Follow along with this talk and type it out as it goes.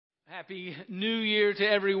Happy New Year to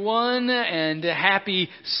everyone, and happy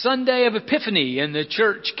Sunday of Epiphany in the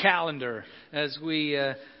church calendar as we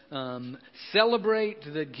celebrate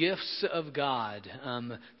the gifts of God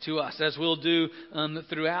to us, as we'll do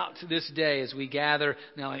throughout this day as we gather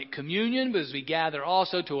now at communion, but as we gather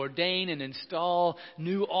also to ordain and install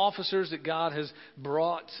new officers that God has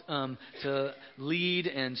brought to lead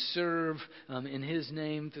and serve in His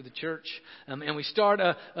name through the church. And we start,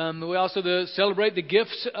 we also celebrate the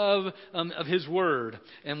gifts of His Word.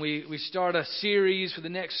 And we start a series for the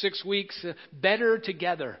next 6 weeks, Better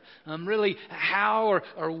Together. Really, how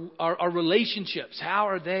are our relationships, how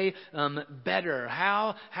are they better?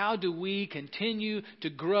 How do we continue to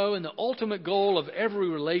grow in the ultimate goal of every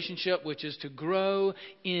relationship, which is to grow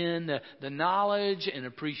in the knowledge and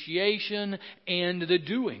appreciation and the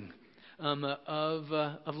doing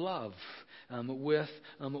of love with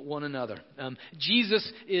one another.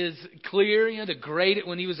 Jesus is clear,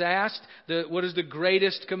 when He was asked, what is the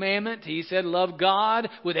greatest commandment? He said, love God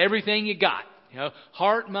with everything you got.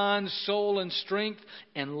 Heart, mind, soul, and strength,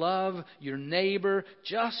 and love your neighbor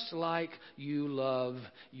just like you love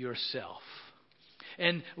yourself.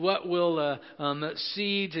 And what we'll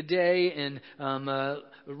see today in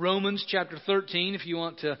Romans chapter 13, if you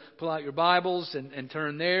want to pull out your Bibles and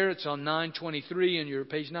turn there, it's on 923 in your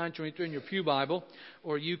page 923 in your pew Bible,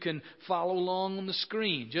 or you can follow along on the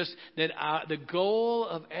screen. Just that the goal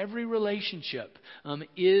of every relationship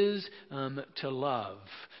is to love,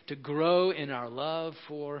 to grow in our love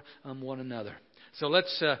for one another. So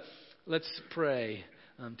let's pray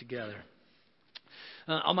together.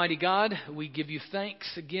 Almighty God, we give you thanks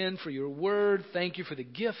again for your word. Thank you for the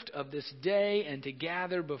gift of this day and to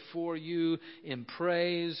gather before you in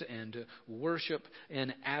praise and worship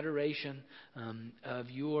and adoration of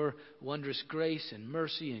your wondrous grace and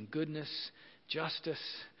mercy and goodness, justice,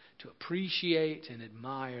 to appreciate and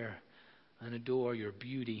admire and adore your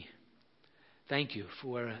beauty. Thank you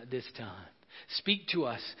for this time. Speak to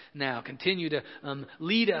us now. Continue to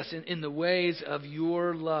lead us in the ways of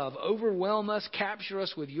your love. Overwhelm us, capture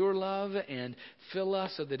us with your love, and fill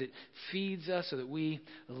us so that it feeds us, so that we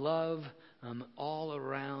love all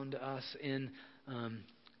around us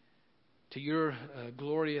to your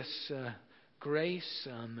glorious grace,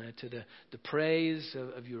 to the praise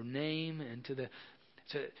of your name, and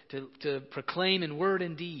to proclaim in word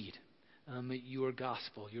and deed your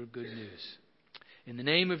gospel, your good news. In the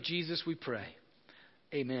name of Jesus we pray.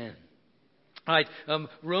 Amen. All right,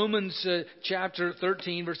 Romans chapter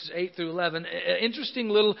 13, verses 8 through 11. Interesting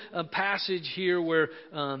little passage here where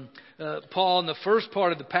Paul, in the first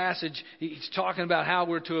part of the passage, he's talking about how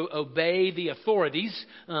we're to obey the authorities,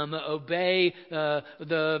 obey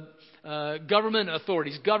the government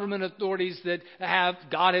authorities that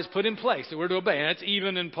God has put in place that we're to obey. And that's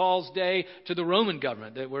even in Paul's day to the Roman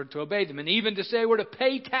government that we're to obey them. And even to say we're to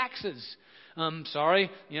pay taxes.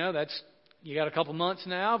 That's you got a couple months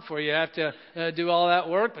now before you have to do all that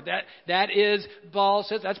work. But that is, Paul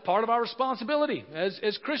says, that's part of our responsibility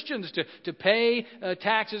as Christians to pay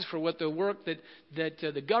taxes for what the work that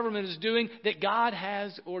the government is doing that God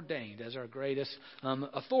has ordained as our greatest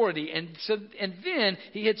authority. And then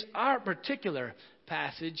he hits our particular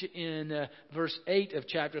passage in verse 8 of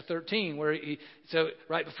chapter 13, where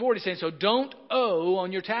right before it he's saying, so don't owe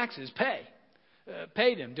on your taxes, pay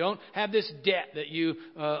them. Don't have this debt that you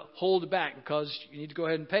hold back because you need to go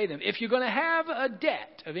ahead and pay them. If you're going to have a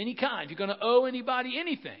debt of any kind, if you're going to owe anybody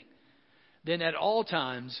anything, then at all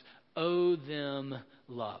times owe them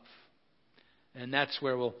love. And that's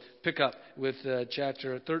where we'll pick up with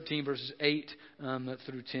chapter 13, verses 8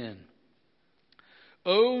 through 10.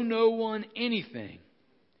 Owe no one anything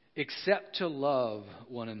except to love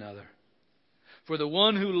one another. For the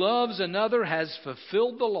one who loves another has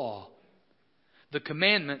fulfilled the law. The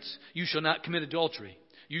commandments, you shall not commit adultery,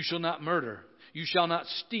 you shall not murder, you shall not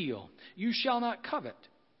steal, you shall not covet,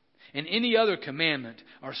 and any other commandment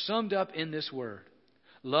are summed up in this word: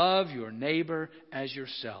 love your neighbor as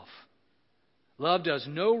yourself. Love does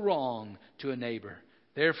no wrong to a neighbor.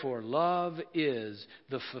 Therefore, love is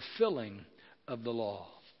the fulfilling of the law.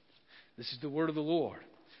 This is the word of the Lord.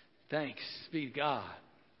 Thanks be to God.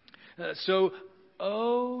 So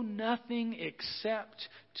owe nothing except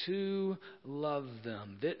to love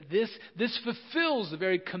them. This fulfills the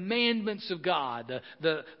very commandments of God,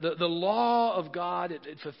 the law of God.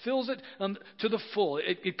 It fulfills it to the full.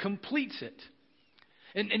 It completes it.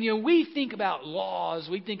 And we think about laws,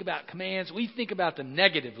 we think about commands, we think about them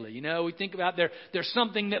negatively. We think about there's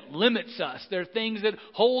something that limits us. There are things that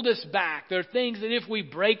hold us back. There are things that if we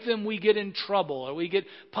break them, we get in trouble or we get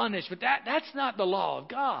punished. But that's not the law of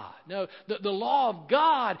God. No, the law of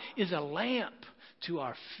God is a lamp to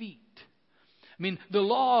our feet. I mean, the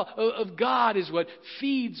law of God is what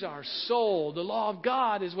feeds our soul. The law of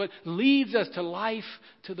God is what leads us to life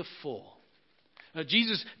to the full.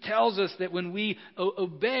 Jesus tells us that when we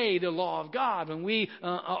obey the law of God, when we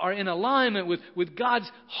are in alignment with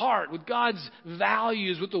God's heart, with God's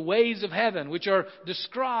values, with the ways of heaven, which are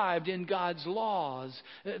described in God's laws,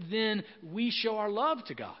 then we show our love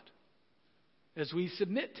to God as we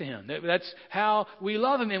submit to Him. That's how we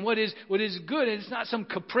love Him. And what is good, and it's not some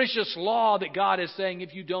capricious law that God is saying,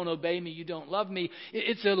 if you don't obey me, you don't love me.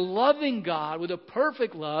 It's a loving God with a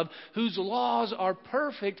perfect love whose laws are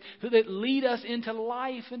perfect, that lead us into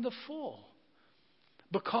life in the full.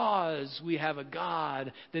 Because we have a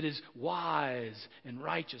God that is wise and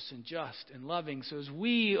righteous and just and loving. So as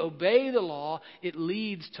we obey the law, it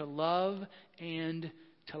leads to love and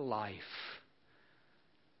to life.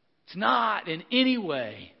 It's not in any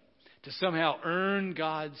way to somehow earn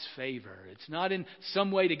God's favor. It's not in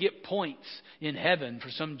some way to get points in heaven for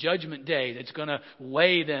some judgment day that's going to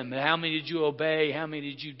weigh them. How many did you obey? How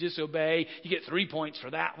many did you disobey? You get 3 points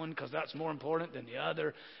for that one because that's more important than the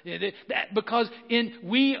other. Because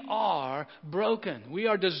we are broken. We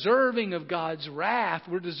are deserving of God's wrath.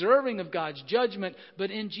 We're deserving of God's judgment. But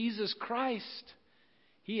in Jesus Christ,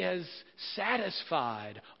 He has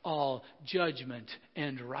satisfied all judgment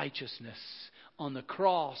and righteousness. On the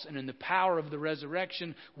cross and in the power of the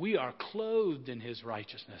resurrection, we are clothed in His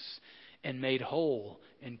righteousness and made whole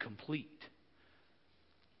and complete.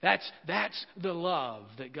 That's the love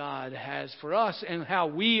that God has for us and how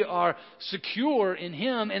we are secure in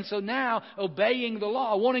Him. And so now obeying the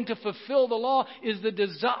law, wanting to fulfill the law is the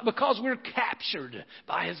desire, because we're captured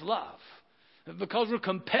by His love. Because we're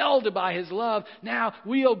compelled by His love, now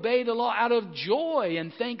we obey the law out of joy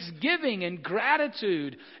and thanksgiving and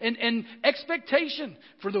gratitude and expectation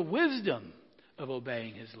for the wisdom of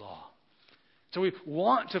obeying His law. So we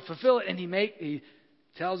want to fulfill it, and He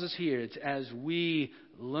tells us here, it's as we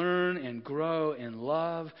learn and grow in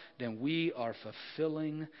love, then we are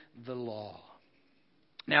fulfilling the law.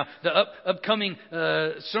 Now, the upcoming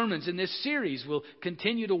sermons in this series will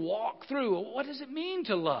continue to walk through, what does it mean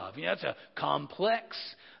to love? It's a complex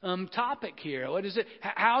topic here. What is it?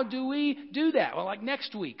 How do we do that? Well, like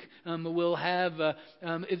next week, we'll have,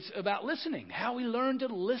 it's about listening. How we learn to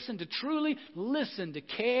listen, to truly listen, to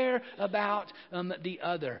care about the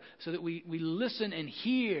other. So that we listen and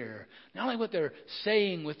hear not only what they're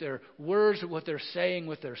saying with their words, but what they're saying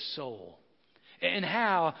with their soul. And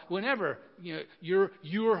how, whenever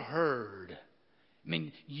you're heard,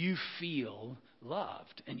 you feel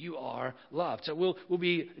loved, and you are loved. So we'll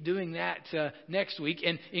be doing that next week,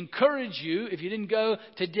 and encourage you, if you didn't go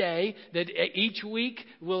today, that each week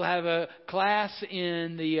we'll have a class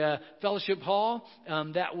in the fellowship hall.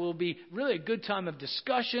 That will be really a good time of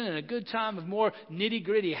discussion and a good time of more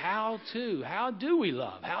nitty-gritty how do we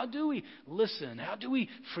love? How do we listen? How do we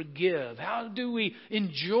forgive? How do we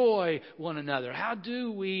enjoy one another? How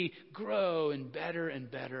do we grow in better and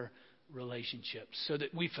better relationships so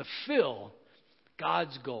that we fulfill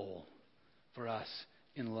God's goal for us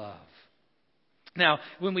in love? Now,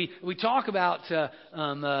 when we talk about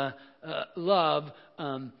love,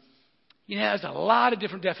 there's a lot of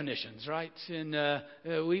different definitions, right? And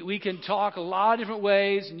we can talk a lot of different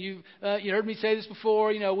ways. And you heard me say this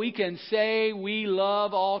before. We can say we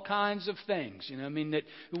love all kinds of things. That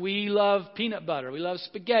we love peanut butter, we love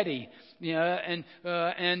spaghetti, and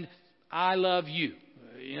I love you.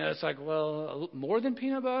 It's like, well, more than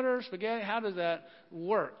peanut butter or spaghetti? How does that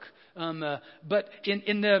work? But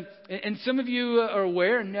and some of you are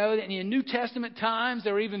aware and know that in New Testament times,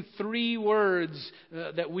 there are even 3 words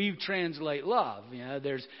that we translate love.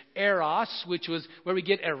 There's eros, which was where we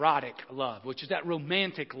get erotic love, which is that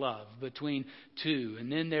romantic love between two.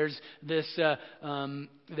 And then there's this,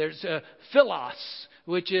 there's philos,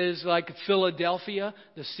 which is like Philadelphia,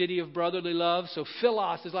 the city of brotherly love. So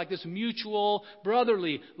philos is like this mutual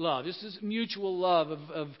brotherly love. This is mutual love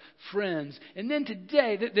of friends. And then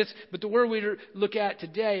today, but the word we look at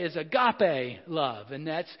today is agape love. And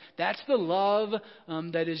that's the love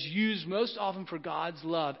that is used most often for God's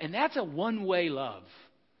love. And that's a one-way love.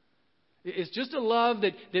 It's just a love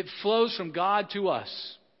that flows from God to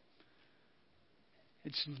us.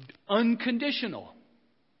 It's unconditional.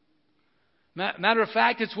 Matter of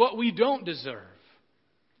fact, it's what we don't deserve.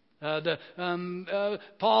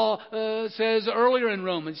 Paul says earlier in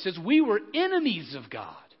Romans, he says, we were enemies of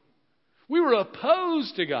God. We were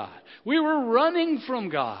opposed to God. We were running from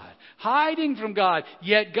God, hiding from God.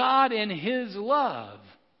 Yet God in His love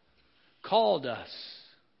called us,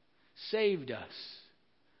 saved us,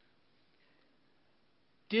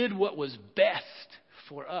 did what was best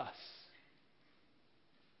for us.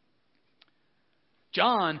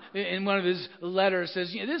 John, in one of his letters,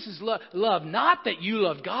 says, this is love, not that you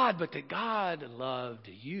loved God, but that God loved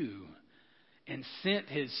you and sent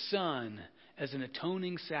His Son as an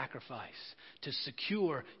atoning sacrifice to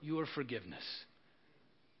secure your forgiveness.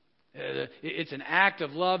 It's an act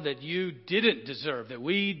of love that you didn't deserve, that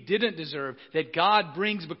we didn't deserve, that God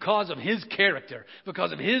brings because of His character,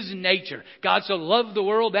 because of His nature. God so loved the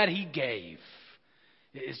world that He gave.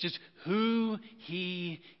 It's just who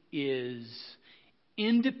He is,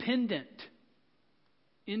 independent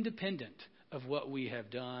of what we have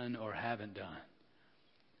done or haven't done.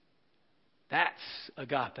 That's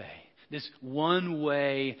agape. This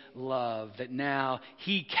one-way love that now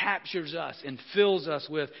He captures us and fills us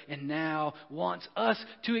with and now wants us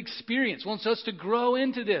to experience, wants us to grow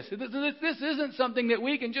into this. This isn't something that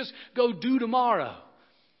we can just go do tomorrow.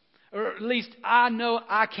 Or at least I know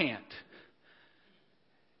I can't.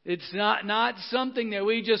 It's not something that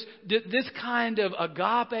we just, this kind of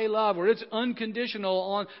agape love where it's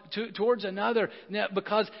unconditional towards another. Now,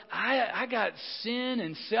 because I got sin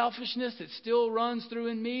and selfishness that still runs through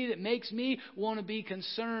in me that makes me want to be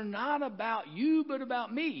concerned not about you, but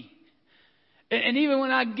about me. And even when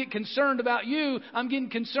I get concerned about you, I'm getting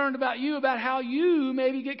concerned about you, about how you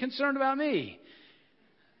maybe get concerned about me.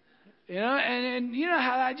 And you know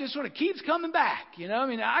how that just sort of keeps coming back. I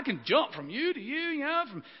mean, I can jump from you to you,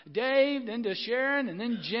 from Dave, then to Sharon, and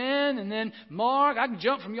then Jen, and then Mark. I can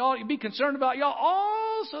jump from y'all. You'd be concerned about y'all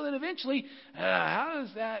all so that eventually, how does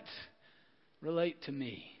that relate to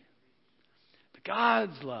me? But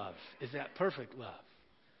God's love is that perfect love.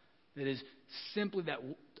 That is simply that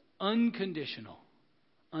unconditional,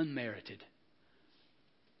 unmerited,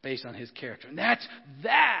 based on His character. And that's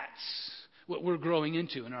what we're growing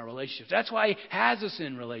into in our relationships. That's why He has us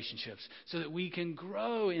in relationships, so that we can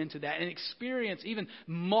grow into that and experience, even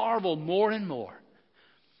marvel more and more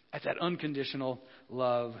at that unconditional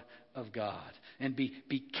love of God and be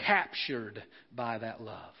captured by that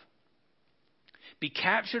love. Be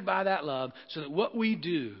captured by that love so that what we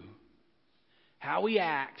do, how we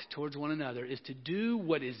act towards one another, is to do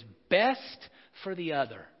what is best for the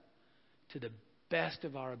other to the best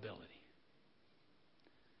of our ability.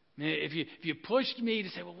 If you pushed me to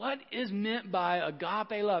say, well, what is meant by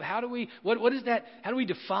agape love? What is that? How do we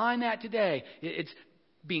define that today? It's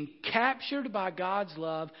being captured by God's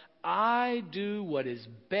love. I do what is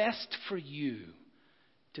best for you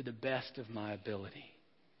to the best of my ability.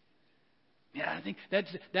 Yeah, I think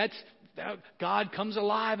that's how God comes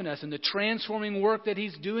alive in us, and the transforming work that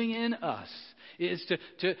He's doing in us is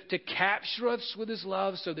to capture us with His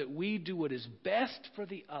love so that we do what is best for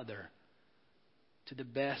the other to the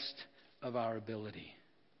best of our ability.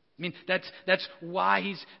 I mean, that's why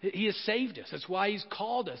He has saved us. That's why He's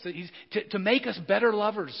called us. To make us better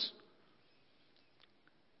lovers.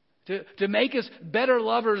 To make us better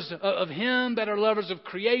lovers of Him, better lovers of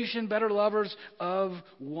creation, better lovers of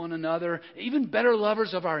one another, even better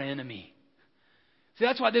lovers of our enemy. See,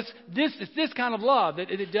 that's why this is this kind of love that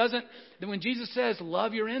when Jesus says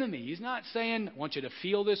love your enemy, He's not saying I want you to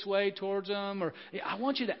feel this way towards them, or I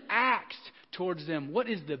want you to act towards them. What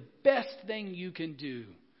is the best thing you can do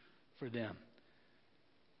for them?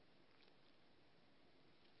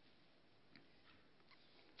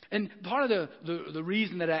 And part of the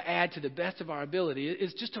reason that I add to the best of our ability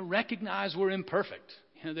is just to recognize we're imperfect.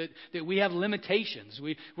 That we have limitations.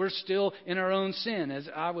 We're still in our own sin, as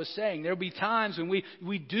I was saying. There'll be times when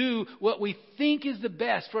we do what we think is the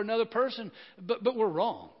best for another person, but we're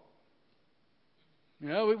wrong.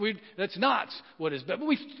 That's not what is best. But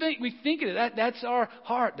we think it. That's our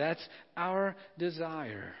heart. That's our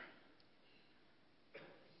desire.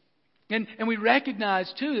 And we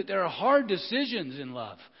recognize too that there are hard decisions in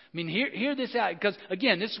love. I mean, hear this out, because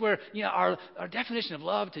again, this is where our definition of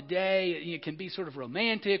love today can be sort of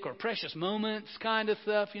romantic or precious moments kind of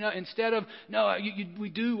stuff. Instead of we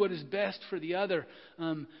do what is best for the other,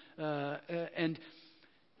 and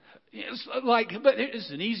it's but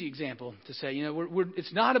it's an easy example to say.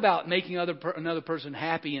 It's not about making another person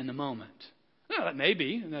happy in the moment. No, that may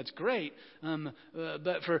be, and that's great.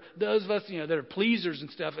 But for those of us, that are pleasers and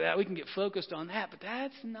stuff, that we can get focused on that. But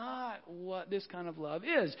that's not what this kind of love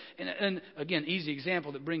is. And again, easy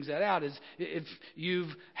example that brings that out is if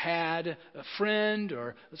you've had a friend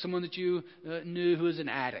or someone that you knew who is an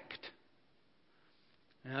addict,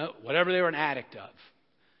 whatever they were an addict of,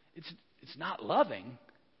 it's not loving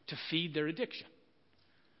to feed their addiction.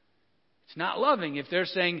 It's not loving if they're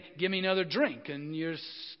saying, "Give me another drink," and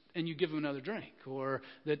you give them another drink, or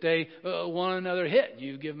that they want another hit, and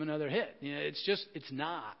you give them another hit. It's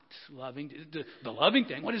not loving. The loving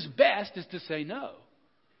thing, what is best, is to say no.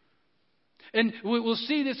 And we'll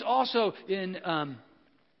see this also in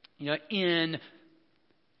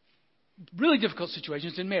really difficult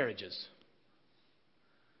situations in marriages.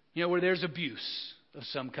 Where there's abuse of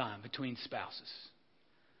some kind between spouses.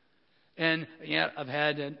 And I've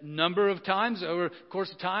had a number of times over the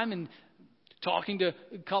course of time and talking to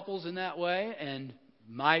couples in that way. And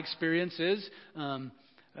my experience is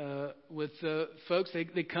with folks,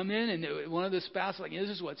 they come in and one of the spouses is like, this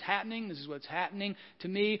is what's happening. This is what's happening to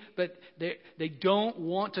me. But they don't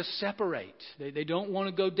want to separate. They don't want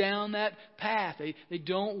to go down that path. They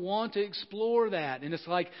don't want to explore that. And it's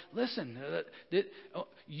like, listen,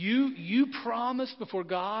 you promised before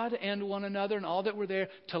God and one another and all that were there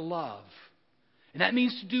to love. And that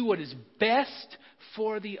means to do what is best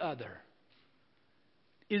for the other.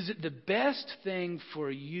 Is it the best thing for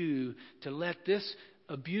you to let this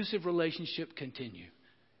abusive relationship continue?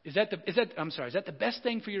 Is that the best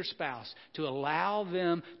thing for your spouse to allow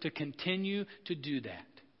them to continue to do that?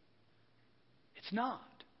 It's not.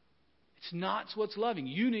 It's not what's loving.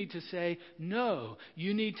 You need to say no.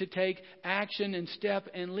 You need to take action and step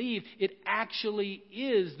and leave. It actually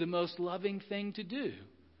is the most loving thing to do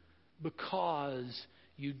because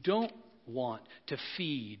you don't want to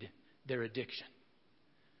feed their addiction.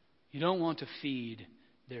 You don't want to feed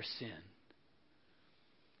their sin.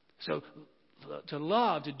 So to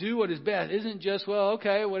love, to do what is best, isn't just, well,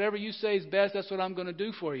 okay, whatever you say is best, that's what I'm going to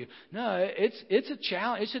do for you. No, it's a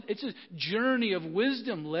challenge. It's a journey of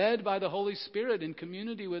wisdom led by the Holy Spirit in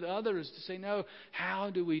community with others to say, no,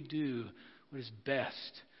 how do we do what is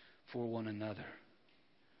best for one another?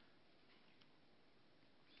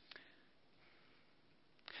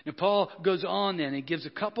 Now, Paul goes on then and gives a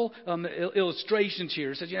couple illustrations here.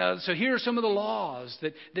 He says, so here are some of the laws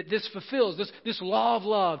that this fulfills. This law of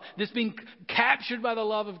love, this being captured by the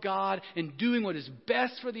love of God and doing what is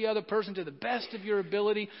best for the other person to the best of your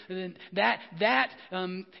ability. And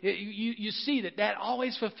then you see that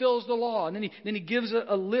always fulfills the law. And then he gives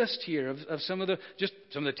a list here of some of the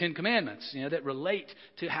Ten Commandments, that relate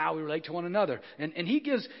to how we relate to one another. And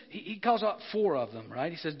he calls out 4 of them,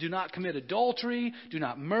 right? He says, do not commit adultery, do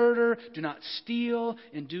not murder, do not steal,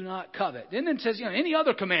 and do not covet. And then it says, any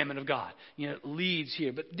other commandment of God, leads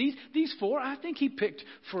here. But these 4, I think he picked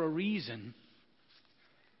for a reason.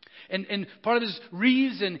 And part of his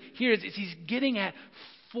reason here is he's getting at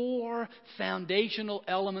 4 foundational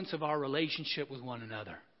elements of our relationship with one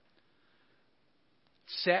another.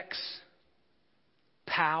 Sex,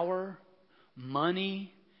 power,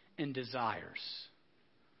 money, and desires.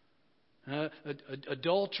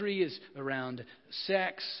 Adultery is around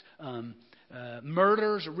sex.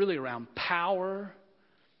 Murders are really around power.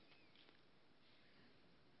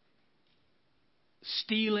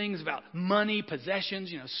 Stealing is about money,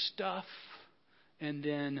 possessions, stuff. And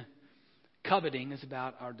then coveting is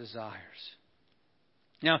about our desires.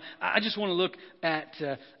 Now, I just want to look at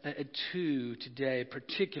 2 today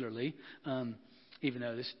particularly. Even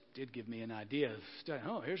though this did give me an idea of studying,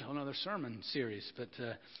 here's a whole other sermon series. But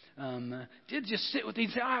did just sit with these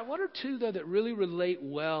and say, all right, what are 2, though, that really relate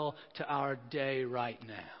well to our day right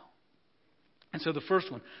now? And so the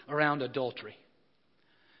first one, around adultery.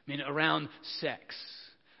 Around sex.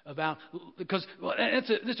 Because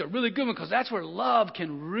it's a really good one, because that's where love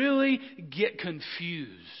can really get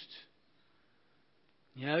confused.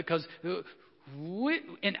 Because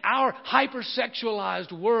in our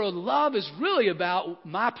hypersexualized world, love is really about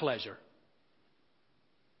my pleasure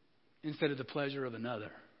instead of the pleasure of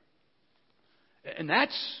another. And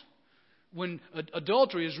that's when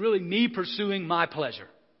adultery is really me pursuing my pleasure.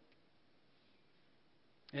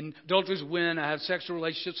 And adultery is when I have sexual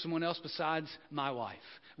relationships with someone else besides my wife.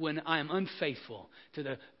 When I am unfaithful to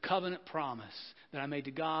the covenant promise that I made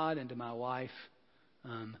to God and to my wife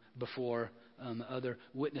before other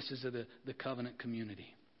witnesses of the covenant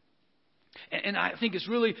community. And I think it's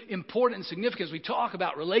really important and significant as we talk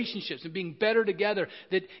about relationships and being better together,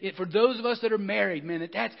 that for those of us that are married,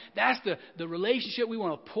 that's the relationship we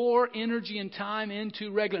want to pour energy and time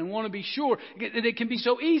into regularly, and want to be sure that it can be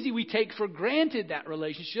so easy we take for granted that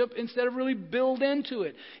relationship instead of really build into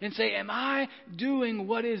it and say, am I doing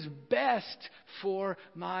what is best for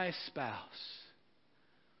my spouse?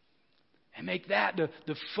 And make that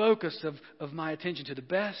the focus of my attention to the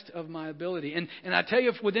best of my ability. And I tell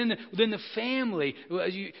you, within the family,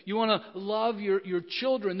 you want to love your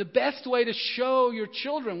children. The best way to show your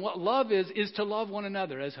children what love is to love one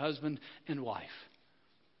another as husband and wife.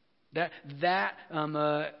 That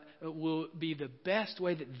will be the best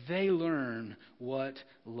way that they learn what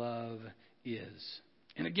love is.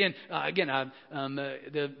 And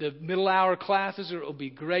the middle hour classes will be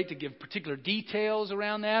great to give particular details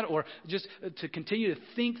around that, or just to continue to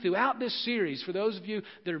think throughout this series. For those of you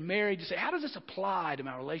that are married, to say, how does this apply to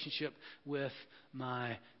my relationship with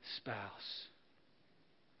my spouse?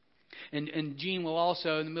 And Gene will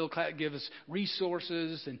also, in the middle class, give us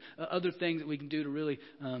resources and other things that we can do to really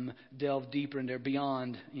delve deeper in there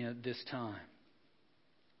beyond this time.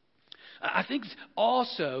 I think it's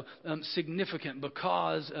also significant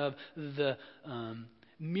because of the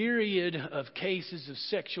myriad of cases of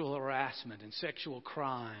sexual harassment and sexual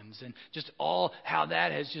crimes, and just all how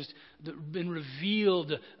that has just been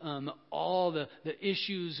revealed, all the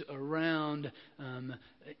issues around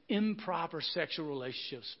improper sexual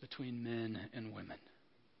relationships between men and women.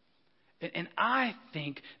 And I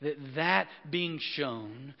think that being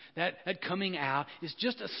shown, that coming out, is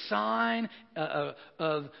just a sign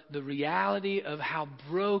of the reality of how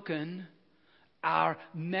broken our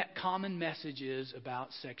common message is about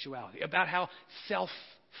sexuality, about how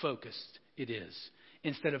self-focused it is,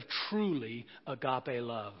 instead of truly agape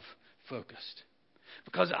love focused.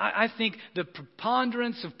 Because I think the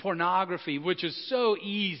preponderance of pornography, which is so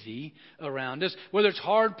easy around us, whether it's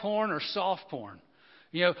hard porn or soft porn,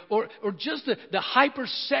 or just the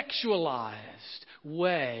hypersexualized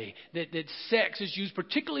way that sex is used,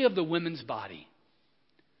 particularly of the women's body.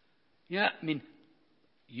 Yeah, I mean,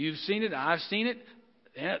 you've seen it, I've seen it.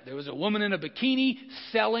 Yeah, there was a woman in a bikini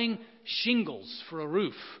selling shingles for a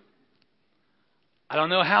roof. I don't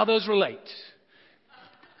know how those relate,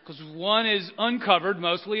 because one is uncovered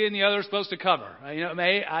mostly, and the other is supposed to cover.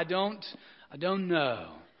 I don't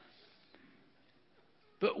know.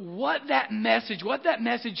 But what that message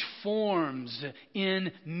forms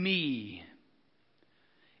in me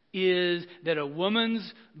is that a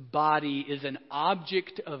woman's body is an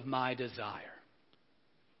object of my desire.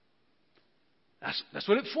 That's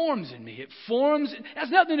what it forms in me. It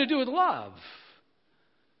has nothing to do with love.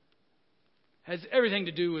 It has everything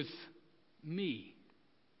to do with me.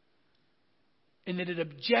 And that it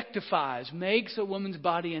objectifies, makes a woman's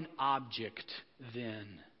body an object then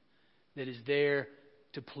that is there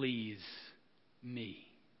to please me.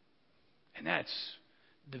 And that's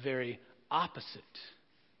the very opposite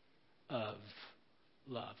of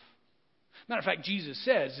love. Matter of fact, Jesus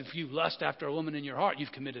says, if you lust after a woman in your heart,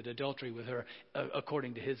 you've committed adultery with her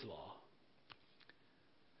according to his law.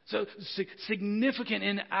 So significant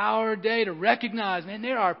in our day to recognize, man,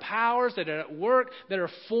 there are powers that are at work that are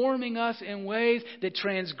forming us in ways that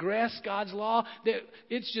transgress God's law. That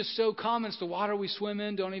it's just so common. It's the water we swim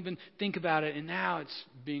in. Don't even think about it. And now it's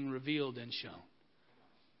being revealed and shown.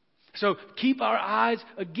 So keep our eyes,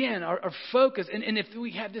 again, our focus. And if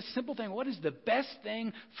we have this simple thing, what is the best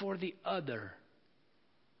thing for the other?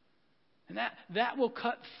 And that will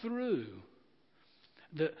cut through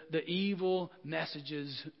the evil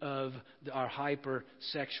messages of our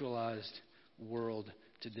hyper-sexualized world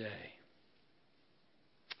today.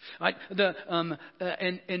 Right?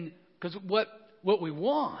 And because what we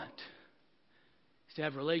want is to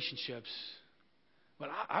have relationships. What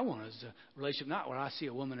I want is a relationship not where I see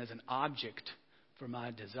a woman as an object for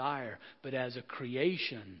my desire, but as a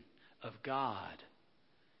creation of God,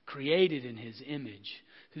 created in his image,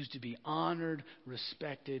 who's to be honored,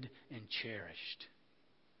 respected, and cherished.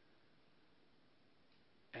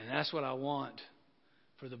 And that's what I want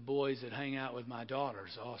for the boys that hang out with my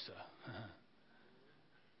daughters also.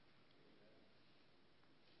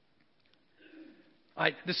 All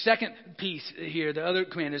right, the second piece here, the other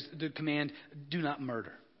command is the command, do not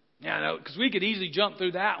murder. Yeah, I know, because we could easily jump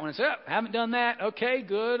through that one and say, haven't done that. Okay,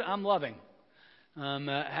 good, I'm loving.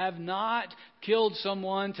 Have not killed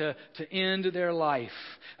someone to end their life.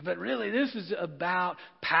 But really, this is about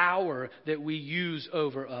power that we use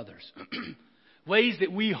over others. Ways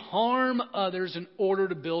that we harm others in order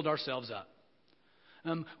to build ourselves up.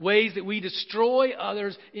 Ways that we destroy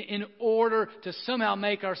others in order to somehow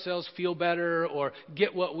make ourselves feel better or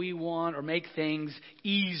get what we want or make things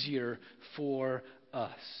easier for us.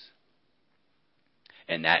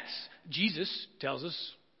 And that's, Jesus tells us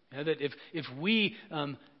that if we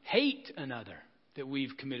hate another, that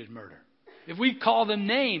we've committed murder. If we call them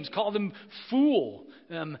names, call them fool,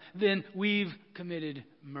 then we've committed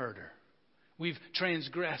murder. We've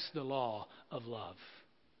transgressed the law of love.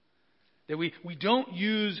 That we don't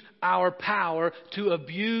use our power to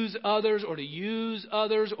abuse others or to use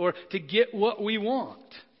others or to get what we want.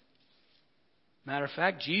 Matter of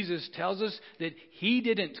fact, Jesus tells us that he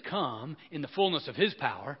didn't come in the fullness of his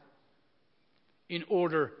power in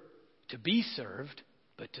order to be served,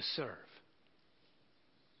 but to serve.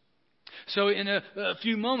 So in a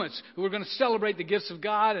few moments, we're going to celebrate the gifts of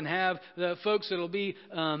God and have the folks that will be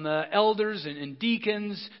elders and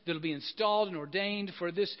deacons that will be installed and ordained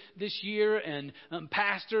for this year, and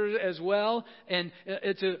pastors as well. And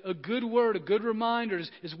it's a good word, a good reminder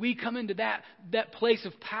as we come into that place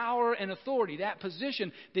of power and authority, that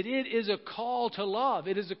position, that it is a call to love.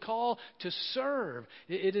 It is a call to serve.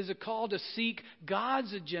 It is a call to seek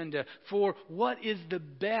God's agenda for what is the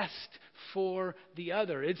best for the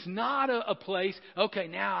other. It's not a place, okay,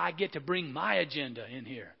 now I get to bring my agenda in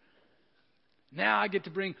here. Now I get to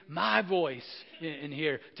bring my voice in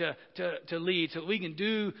here to lead so we can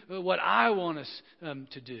do what I want us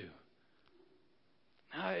to do.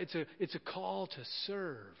 It's a call to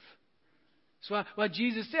serve. That's why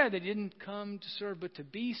Jesus said that He didn't come to serve but to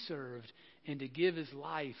be served and to give His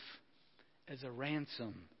life as a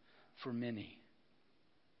ransom for many.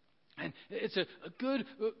 And it's a good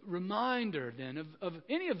reminder then of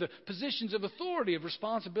any of the positions of authority, of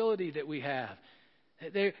responsibility that we have.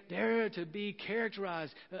 They're to be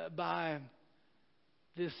characterized by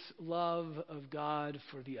this love of God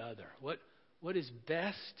for the other. What is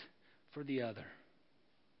best for the other?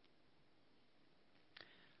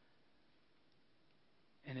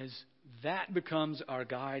 And as that becomes our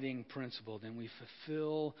guiding principle, then we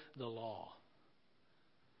fulfill the law.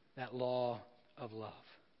 That law of love.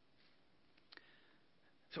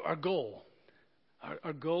 So our goal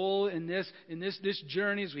in this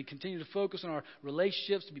journey, as we continue to focus on our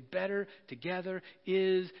relationships to be better together,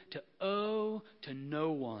 is to owe to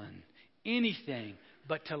no one anything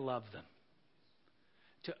but to love them.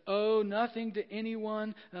 To owe nothing to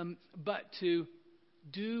anyone but to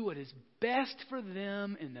do what is best for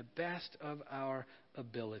them in the best of our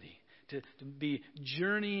ability. To be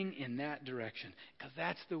journeying in that direction. Because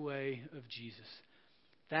that's the way of Jesus.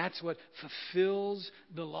 That's what fulfills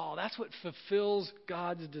the law. That's what fulfills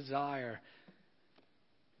God's desire.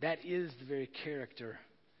 That is the very character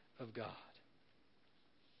of God.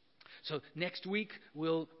 So next week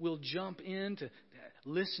we'll jump into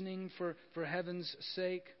listening for heaven's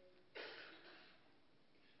sake.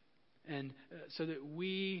 And so that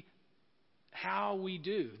how we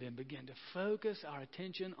do then begin to focus our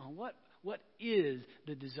attention on what is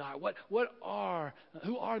the desire?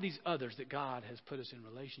 Who are these others that God has put us in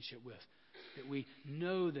relationship with? That we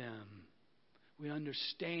know them, we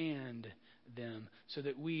understand them, so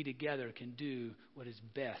that we together can do what is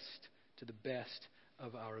best to the best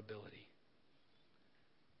of our ability.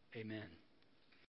 Amen.